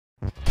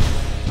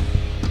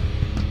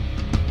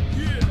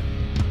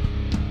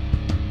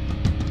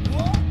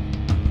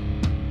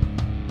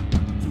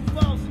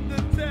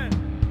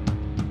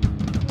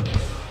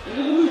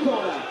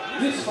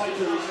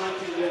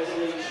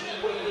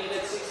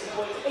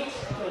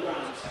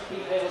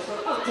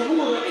from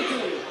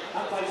Italy,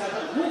 and fights out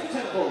of North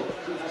Temple,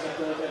 who has a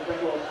third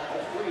record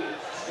of 3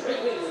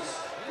 straight wins.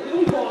 In the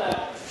blue corner,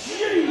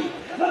 Gimmi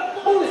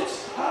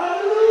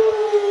Hallulli.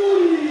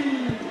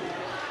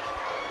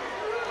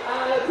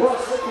 And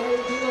across the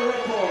cage in the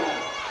red corner,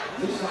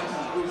 this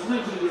fighter is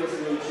 19 years of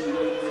age, he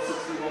weighs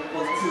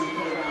 61.2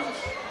 kilograms.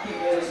 He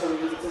is the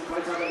lead and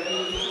fights out of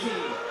AET.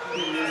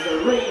 He is the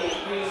reigning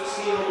Caged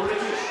Steel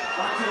British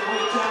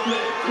Bantamweight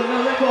champion with a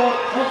record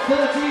of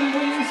 13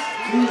 wins,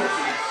 2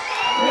 losses.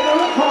 In the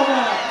red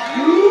corner,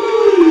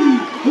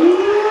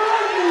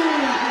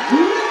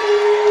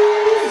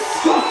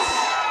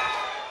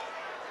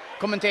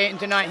 commentating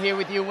tonight here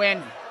with you,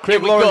 Wayne.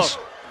 Craig Lawrence.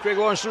 Craig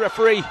Lawrence, the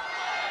referee.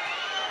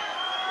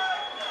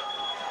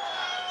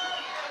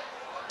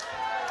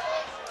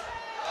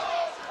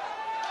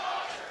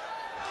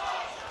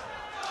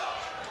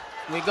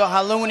 We got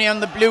Hallulli on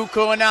the blue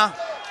corner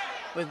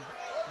with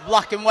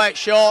black and white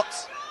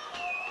shorts,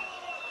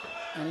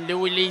 and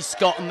Louis Lee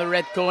Scott on the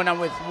red corner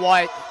with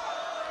white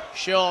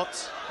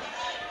shorts.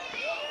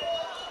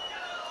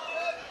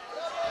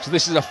 So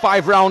this is a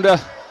 5-rounder.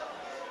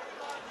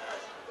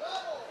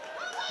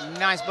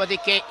 Nice body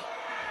kick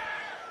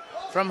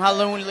from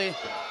Hallulli.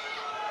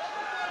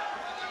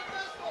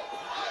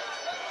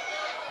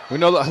 We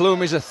know that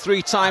Hallulli is a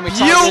 3-time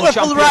Italian champion.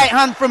 Beautiful right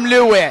hand from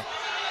Louis.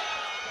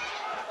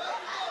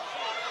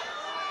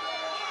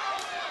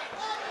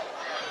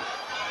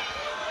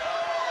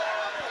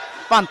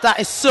 That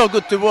is so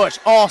good to watch.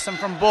 Awesome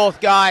from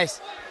both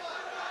guys.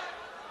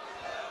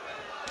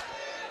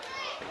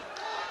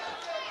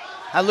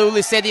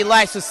 Hallulli said he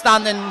likes to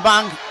stand and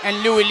bang,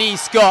 and Louis Lee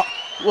Scott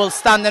will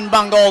stand and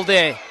bang all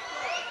day.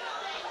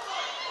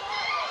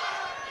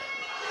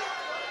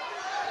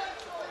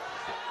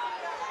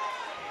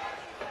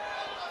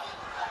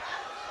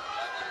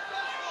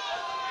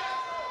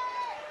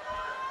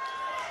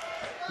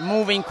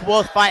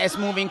 Both fighters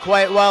moving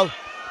quite well.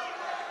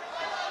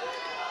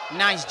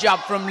 Nice jab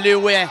from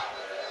Louis.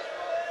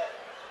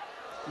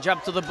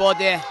 Jab to the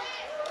body.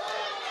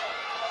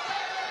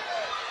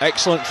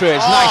 Excellent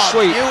trades. Nice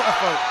sweep.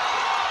 Beautiful.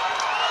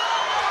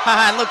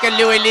 Look at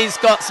Louis Lee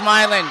Scott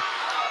smiling.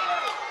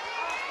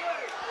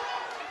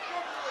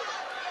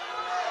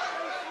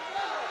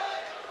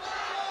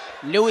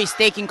 Louis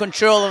taking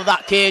control of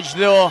that cage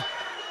though.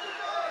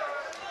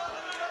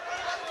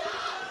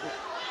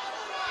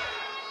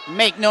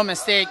 Make no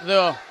mistake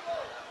though,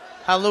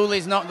 Hallulli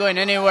is not going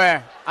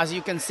anywhere, as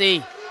you can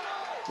see.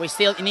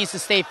 He needs to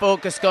stay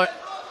focused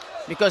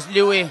because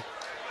Louis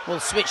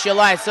will switch your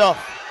lights off.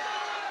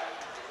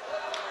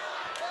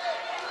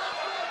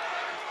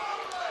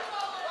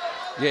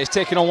 Yeah, he's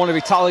taking on one of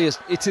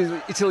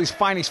Italy's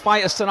finest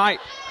fighters tonight.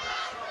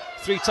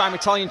 3-time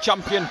Italian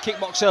champion,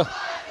 kickboxer.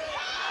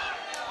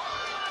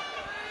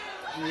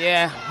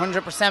 Yeah,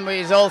 100%, but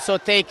he's also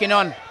taking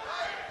on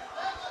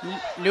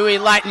Louis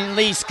Lightning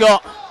Lee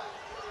Scott.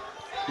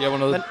 Yeah,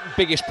 one of the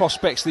biggest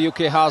prospects the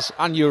UK has,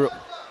 and Europe.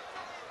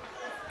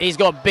 He's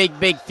got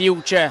big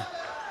future.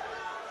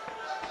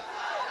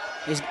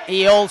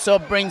 He also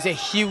brings a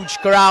huge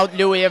crowd,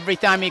 Louis, every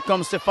time he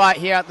comes to fight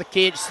here at the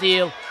Caged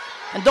Steel.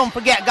 And don't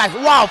forget, guys,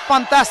 wow,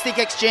 fantastic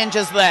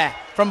exchanges there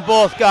from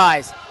both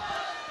guys.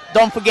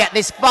 Don't forget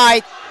this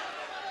fight.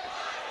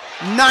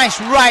 Nice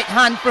right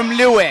hand from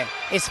Louis.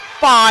 It's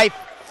 5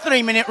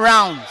 3-minute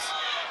rounds.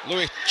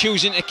 Louis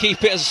choosing to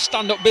keep it as a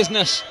stand-up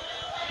business.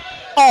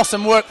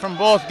 Awesome work from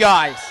both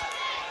guys.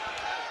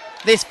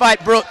 This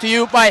fight brought to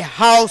you by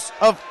House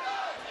of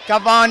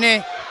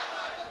Cavani.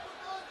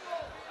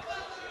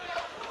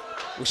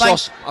 I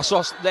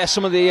saw there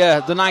some of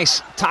the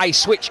nice Thai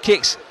switch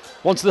kicks.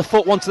 One to the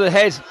foot, one to the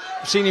head.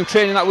 I've seen him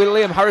training that with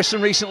Liam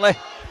Harrison recently.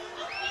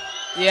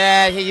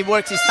 Yeah, he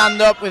works his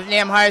stand-up with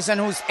Liam Harrison,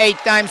 who's 8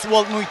 times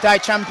World Muay Thai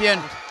champion.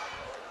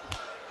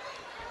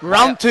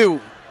 Round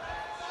 2.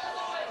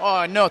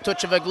 Oh, no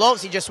touch of the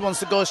gloves. He just wants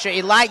to go straight.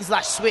 He likes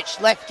that switch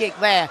left kick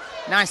there.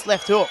 Nice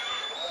left hook.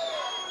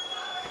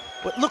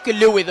 But look at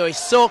Louis, though. He's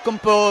so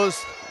composed.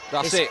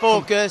 That's He's it.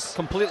 Focused.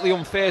 Completely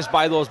unfazed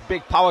by those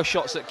big power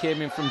shots that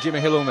came in from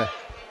Gimmi Hallulli.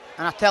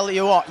 And I tell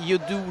you what, you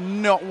do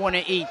not want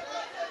to eat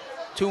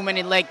too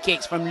many leg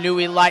kicks from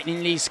Louis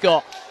Lightning Lee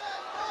Scott.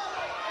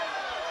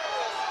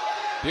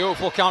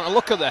 Beautiful counter.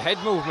 Look at the head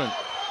movement.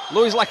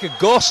 Louis like a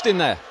ghost in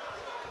there.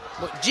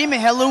 But Gimmi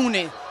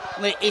Hallulli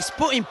is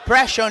putting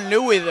pressure on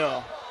Louis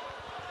though,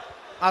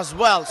 as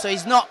well. So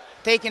he's not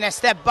taking a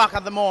step back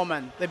at the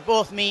moment. They're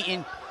both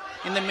meeting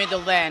in the middle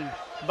then,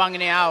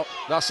 banging it out.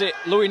 That's it.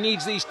 Louis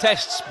needs these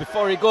tests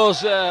before he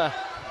goes out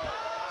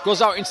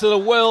into the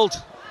world,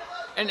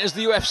 enters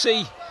the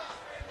UFC.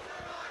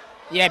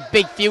 Yeah,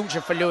 big future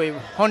for Louis.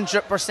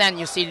 100%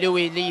 you see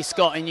Louis Lee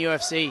Scott in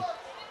UFC.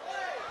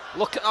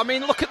 Look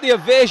at the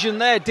evasion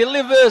there.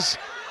 Delivers,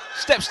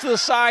 steps to the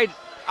side,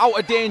 out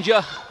of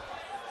danger.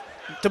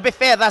 To be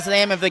fair, that's the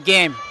aim of the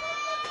game.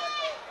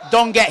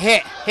 Don't get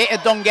hit. Hit or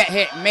don't get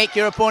hit. Make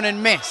your opponent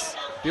miss.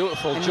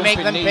 Beautiful and jumping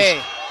make them knees.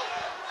 pay.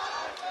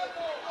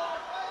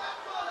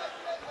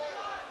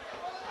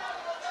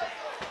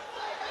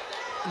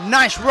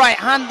 Nice right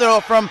hand though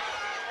from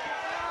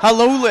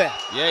Hallulli.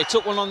 Yeah, he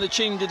took one on the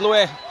chin, did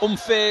Louis.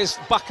 Unfazed,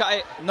 back at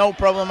it. No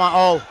problem at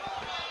all.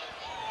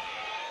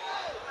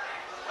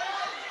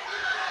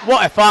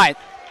 What a fight.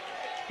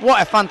 What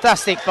a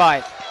fantastic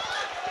fight.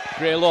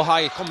 Great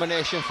low-high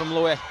combination from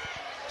Louis.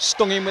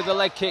 Stung him with the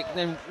leg kick,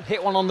 then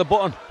hit one on the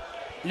button.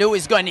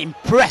 Louis got an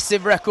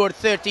impressive record,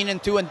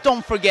 13-2. And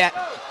don't forget,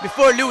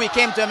 before Louis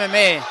came to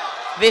MMA,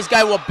 this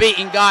guy was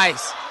beating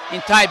guys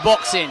in Thai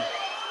boxing.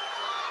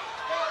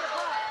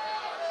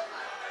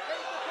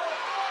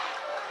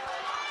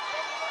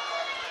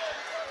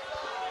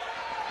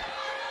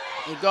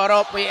 He got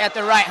up, he had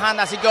the right hand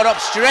as he got up,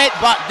 straight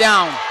back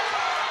down.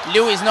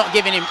 Louis is not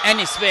giving him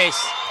any space.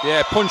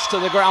 Yeah, punch to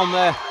the ground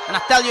there. And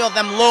I tell you,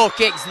 them low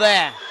kicks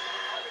there.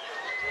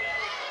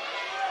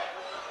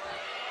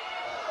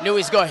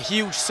 Louis got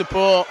huge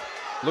support.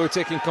 Louis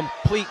taking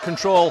complete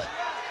control.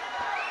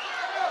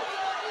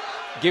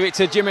 Give it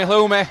to Gimmi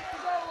Hallulli.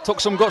 Took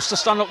some guts to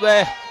stand up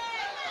there.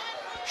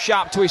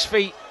 Sharp to his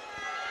feet.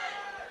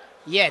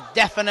 Yeah,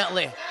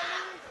 definitely.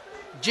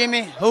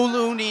 Gimmi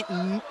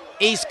Hallulli,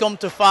 he's come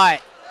to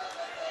fight.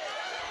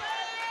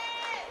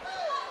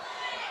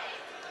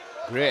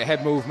 Great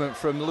head movement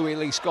from Louis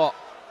Lee Scott.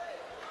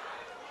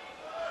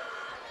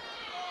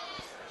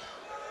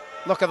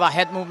 Look at that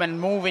head movement,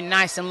 moving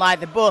nice and light.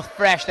 They're both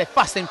fresh, they're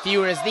fast and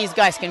furious. These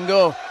guys can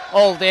go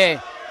all day.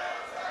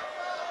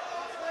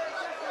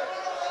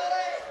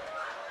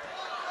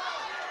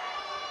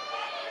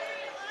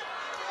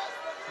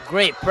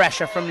 Great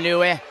pressure from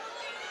Louis.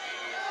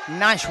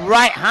 Nice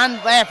right hand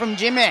there from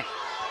Gimmi.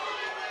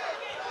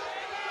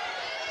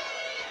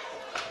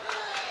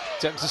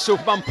 Attempts a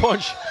Superman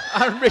punch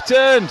and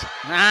returned.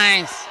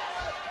 Nice.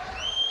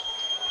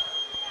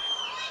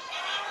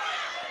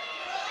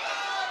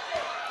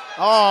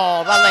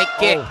 Oh, that leg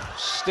kick. Oh,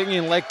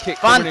 stinging leg kick.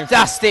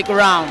 Fantastic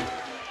round.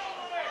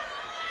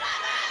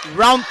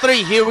 Round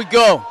 3, here we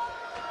go.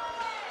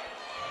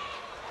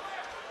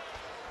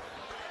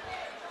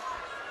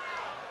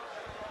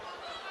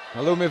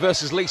 Hallulli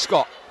versus Lee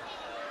Scott.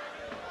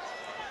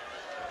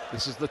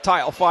 This is the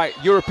title fight,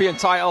 European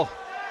title.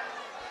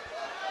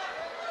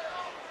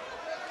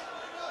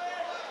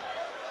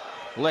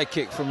 Leg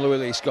kick from Louis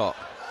Lee Scott.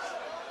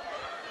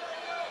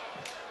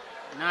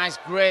 Nice,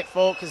 great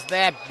focus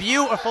there.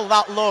 Beautiful,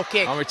 that low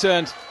kick. And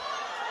returned.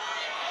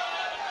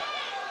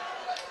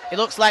 It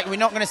looks like we're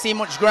not going to see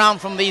much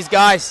ground from these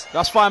guys.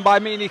 That's fine by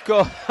me,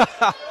 Nico.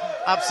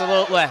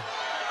 Absolutely.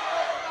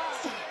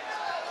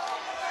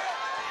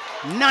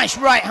 Nice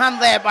right hand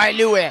there by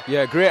Louis.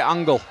 Yeah, great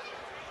angle.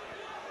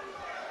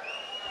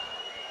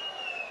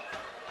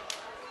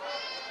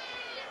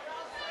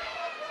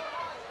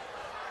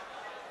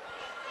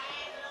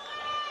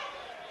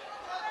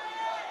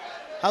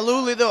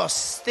 Hallulli though,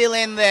 still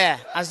in there.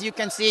 As you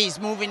can see, he's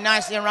moving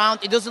nicely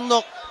around. He doesn't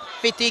look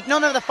fatigued.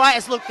 None of the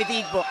fighters look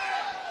fatigued, but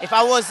if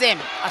I was him,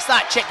 I'd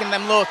start checking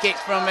them low kicks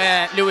from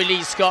Louis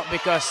Lee Scott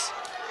because...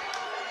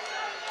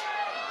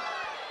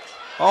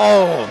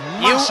 Oh,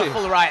 massive.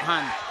 Beautiful right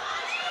hand.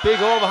 Big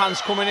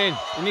overhands coming in.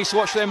 He needs to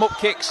watch them up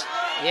kicks.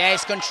 Yeah,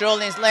 he's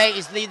controlling his leg.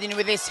 He's leading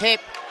with his hip.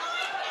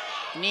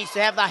 He needs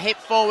to have that hip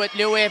forward,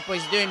 Louis, but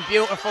he's doing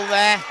beautiful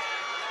there.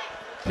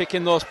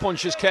 Picking those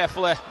punches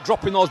carefully,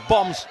 dropping those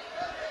bombs.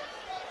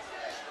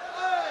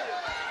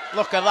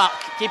 Look at that,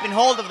 keeping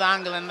hold of the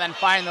angle and then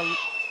firing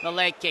the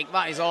leg kick.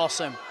 That is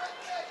awesome.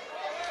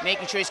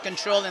 Making sure he's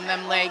controlling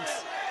them legs.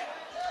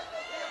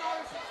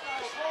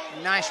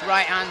 Nice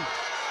right hand.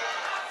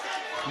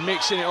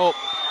 Mixing it up.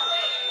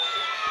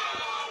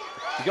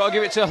 You got to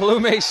give it to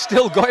Hallulli. He's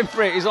still going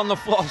for it. He's on the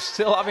floor,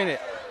 still having it.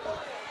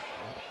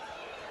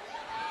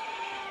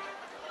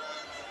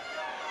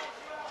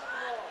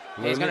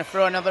 He's going to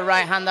throw another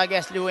right hand, I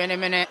guess, Louis, in a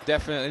minute.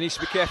 Definitely. Needs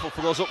to be careful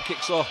for those up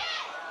kicks, though.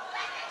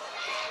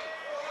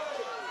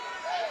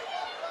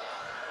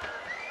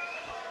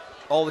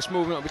 All this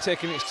movement will be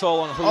taking its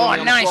toll on Hallulli.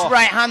 Oh, nice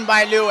right hand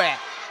by Louis.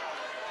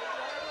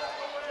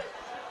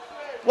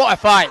 What a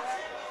fight.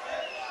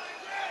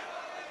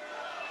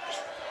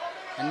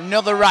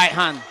 Another right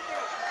hand.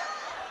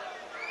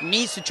 He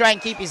needs to try and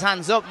keep his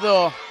hands up,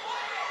 though.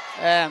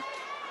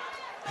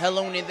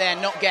 Hallulli there,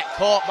 not get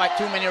caught by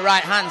too many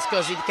right hands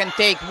because he can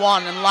take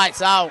one and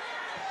lights out.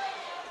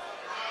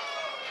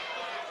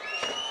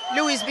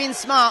 Louis been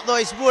smart, though.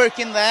 He's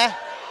working there.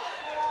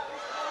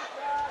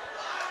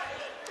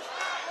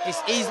 He's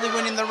easily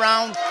winning the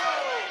round.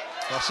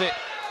 That's it.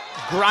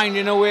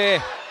 Grinding away.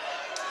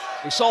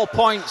 It's all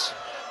points.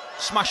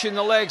 Smashing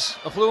the legs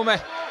of Hallulli.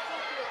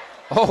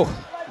 Oh,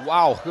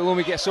 wow.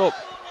 Hallulli gets up.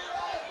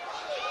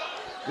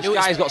 This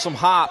guy's got some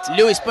heart.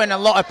 Louis putting a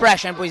lot of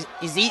pressure, but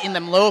he's eating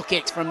them low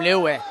kicks from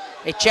Louis.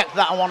 They checked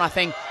that one, I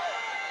think.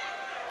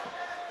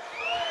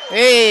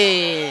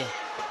 Hey!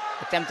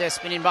 Attempted a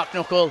spinning back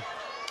knuckle.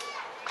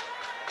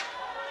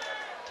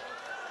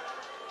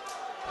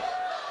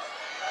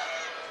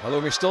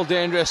 Hallulli's still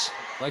dangerous.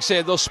 Like I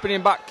said, those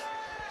spinning back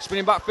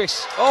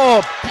fists.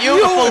 Oh,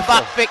 beautiful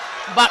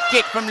back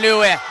kick from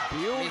Louis.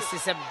 Beautiful. This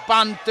is a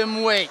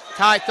bantamweight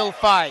title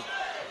fight.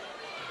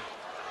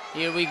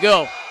 Here we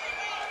go.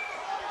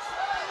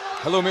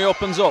 Hallulli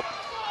opens up.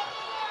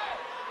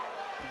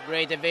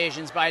 Great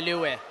evasions by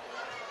Louis.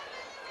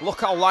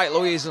 Look how light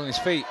Louis is on his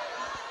feet.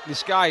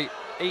 This guy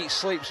eats,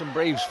 sleeps and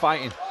breathes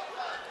fighting.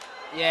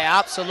 Yeah,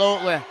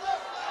 absolutely.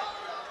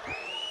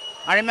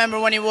 I remember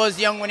when he was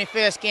young, when he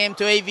first came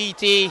to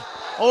AVT.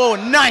 Oh,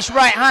 nice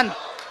right hand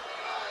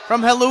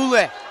from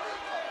Hallulli.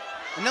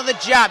 Another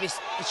jab. He's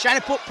trying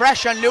to put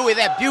pressure on Louis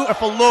there.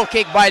 Beautiful low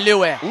kick by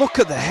Louis. Look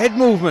at the head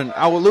movement.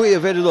 How Louis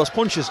evaded those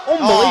punches.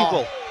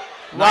 Unbelievable.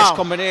 Nice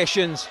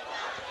combinations.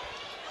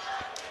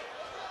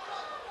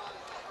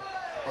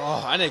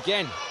 Oh, and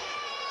again,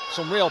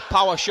 some real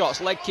power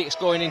shots, leg kicks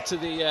going into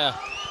the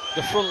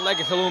front leg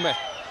of Hallulli.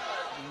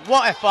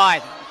 What a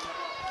fight.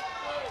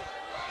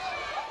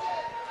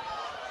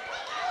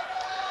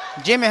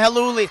 Gimmi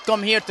Hallulli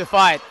come here to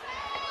fight.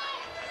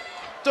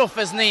 Tough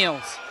as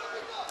nails.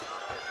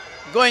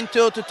 Going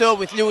toe-to-toe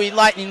with Louis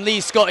Lightning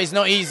Lee Scott is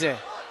not easy.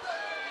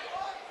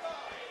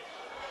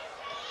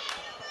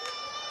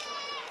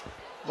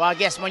 Well, I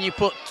guess when you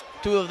put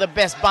two of the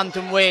best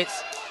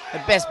bantamweights,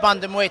 the best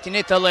bantamweight in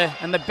Italy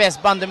and the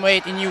best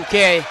bantamweight in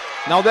UK.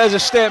 Now there's a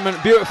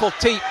statement, beautiful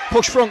teep,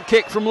 push front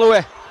kick from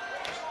Louis.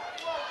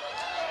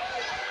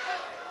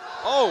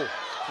 Oh,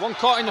 one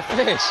caught in the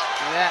face.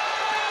 Yeah.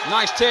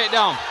 Nice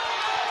takedown.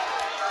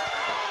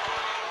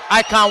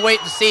 I can't wait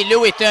to see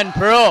Louis turn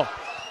pro,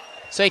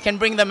 so he can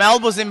bring them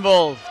elbows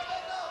involved.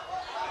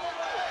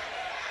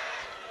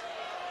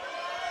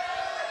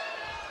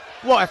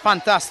 What a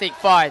fantastic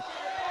fight.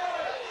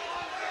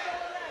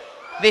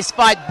 This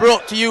fight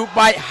brought to you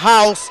by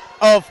House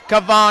of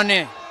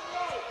Cavani.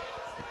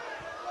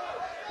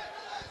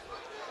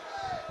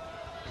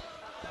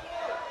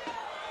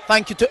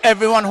 Thank you to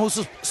everyone who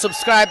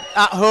subscribed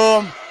at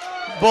home,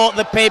 bought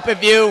the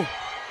pay-per-view.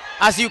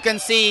 As you can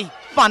see,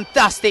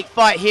 fantastic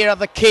fight here at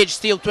the Caged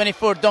Steel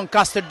 24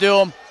 Doncaster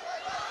Dome.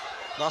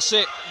 That's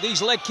it.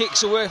 These leg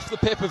kicks are worth the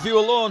pay-per-view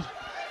alone.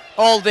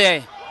 All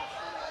day.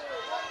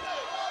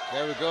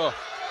 There we go.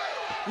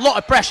 A lot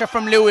of pressure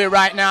from Louis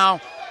right now.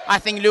 I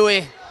think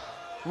Louis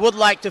would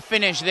like to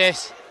finish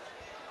this.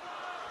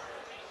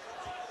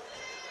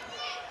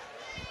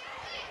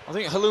 I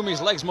think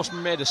Halloumi's legs must be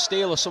made of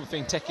steel or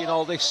something, taking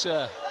all this,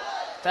 Tell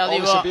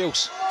you what,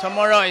 abuse.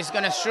 Tomorrow he's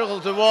going to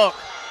struggle to walk.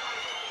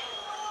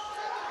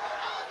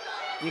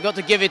 You got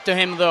to give it to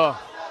him though.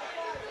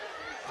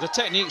 The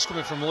techniques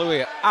coming from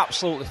Louis are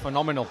absolutely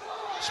phenomenal.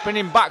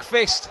 Spinning back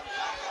fist.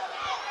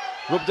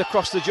 Rubbed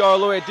across the jaw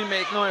of Louis, didn't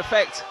make no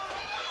effect.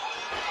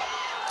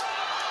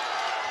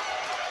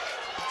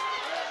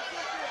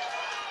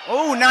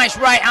 Oh, nice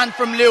right hand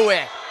from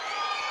Louis.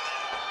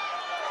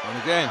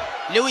 And again.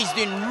 Louis is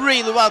doing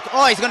really well.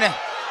 Oh, he's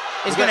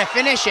gonna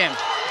finish him.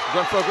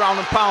 Going for a ground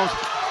and pound.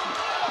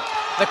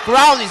 The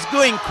crowd is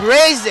going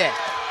crazy.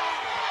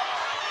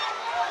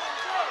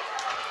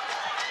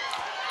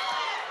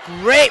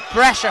 Great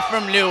pressure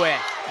from Louis.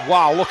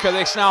 Wow, look at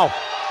this now.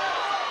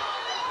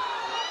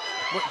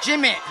 But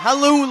Gimmi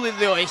Hallulli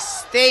though, he's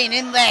staying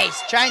in there.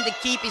 He's trying to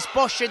keep his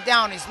posture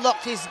down. He's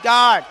locked his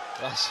guard.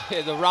 That's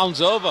it, the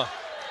round's over.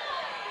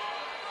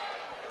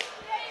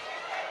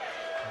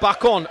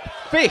 Back on,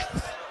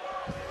 fifth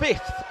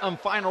and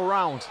final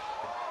round.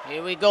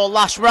 Here we go,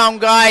 last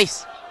round,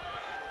 guys.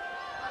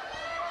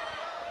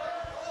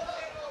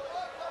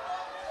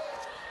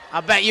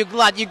 I bet you're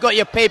glad you got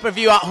your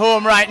pay-per-view at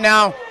home right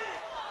now.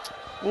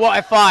 What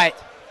a fight.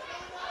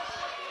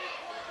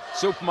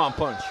 Superman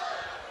punch.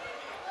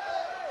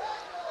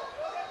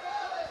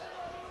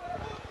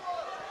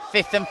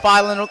 Fifth and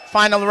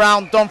final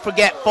round. Don't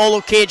forget,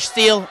 follow Caged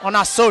Steel on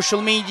our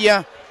social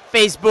media,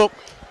 Facebook,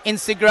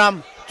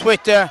 Instagram,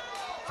 Twitter,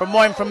 for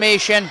more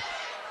information.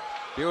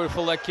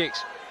 Beautiful leg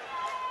kicks.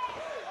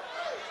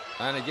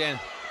 And again.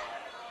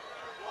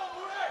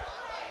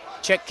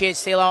 Check Caged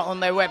Steel out on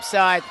their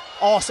website.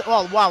 Awesome.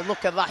 Oh, wow,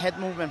 look at that head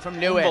movement from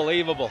Louis.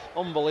 Unbelievable,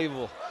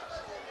 unbelievable.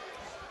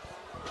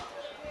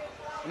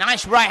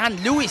 Nice right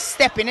hand. Louis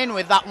stepping in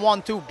with that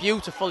 1-2.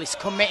 Beautiful. He's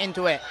committing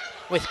to it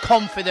with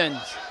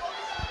confidence.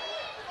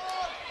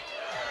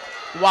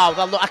 Wow,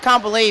 that look, I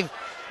can't believe.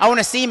 I want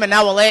to see him an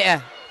hour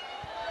later,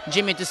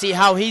 Gimmi, to see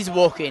how he's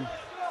walking.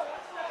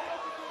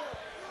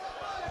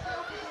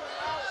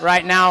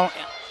 Right now.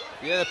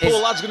 Yeah, the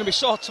poor lad's going to be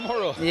sore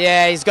tomorrow.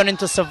 Yeah, he's gone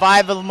into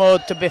survival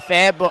mode, to be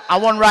fair, but I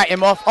won't write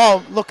him off.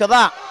 Oh, look at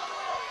that.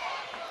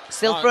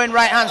 Still throwing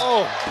right hands.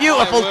 Oh,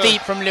 beautiful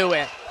deep from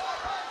Louis.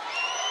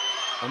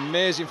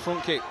 Amazing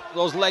front kick.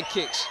 Those leg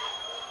kicks.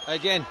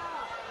 Again.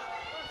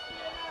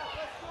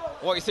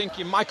 What are you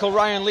thinking? Michael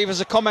Ryan, leave us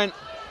a comment.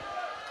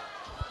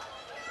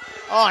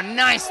 Oh,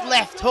 nice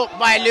left hook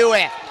by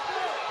Louis.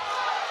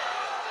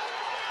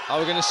 Are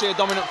we going to see a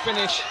dominant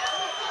finish?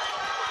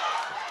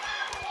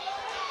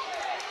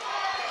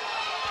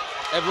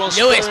 Everyone's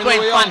Louis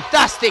putting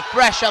fantastic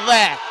pressure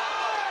there.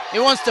 He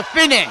wants to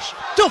finish.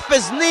 Tough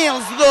as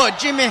nails though,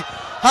 Gimmi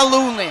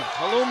Hallulli.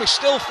 Hallulli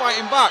still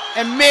fighting back.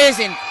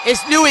 Amazing.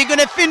 Is Louis going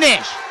to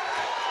finish?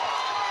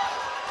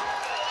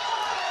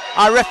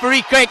 Our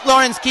referee, Craig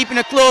Lawrence, keeping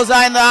a close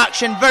eye on the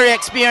action. Very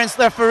experienced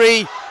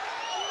referee.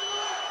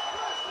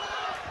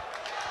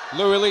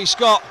 Louis Lee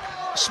Scott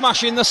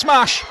smashing the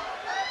smash.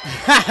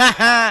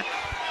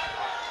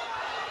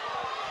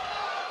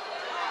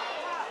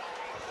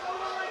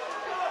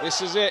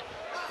 This is it.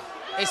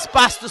 It's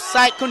past to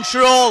side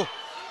control.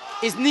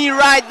 His knee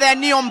right there,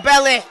 knee on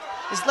belly.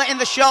 He's letting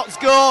the shots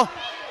go.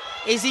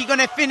 Is he going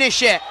to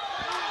finish it?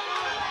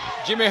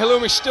 Gimmi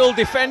Hallulli still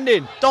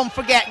defending. Don't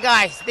forget,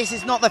 guys, this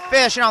is not the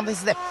first round. This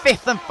is the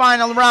 5th and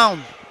final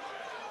round.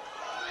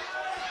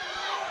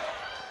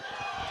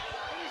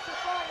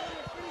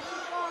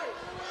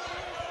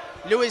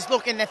 Louis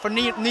looking there for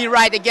knee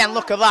right again.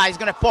 Look at that. He's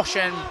going to push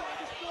him.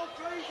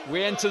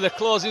 We enter the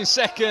closing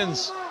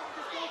seconds.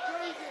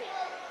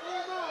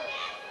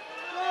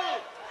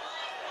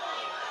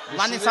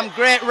 Landing some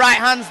great right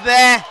hands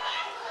there.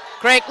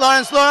 Craig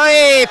Lawrence,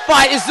 hey,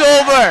 fight is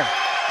over.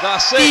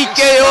 That's it.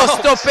 TKO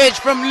stoppage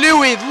from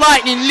Louis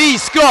Lightning Lee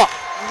Scott.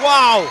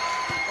 Wow.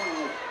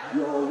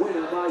 Your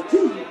winner by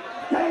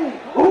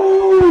TKO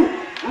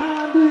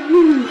and the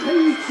new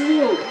Caged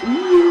Steel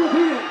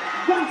European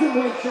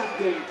Bantamweight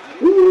champion,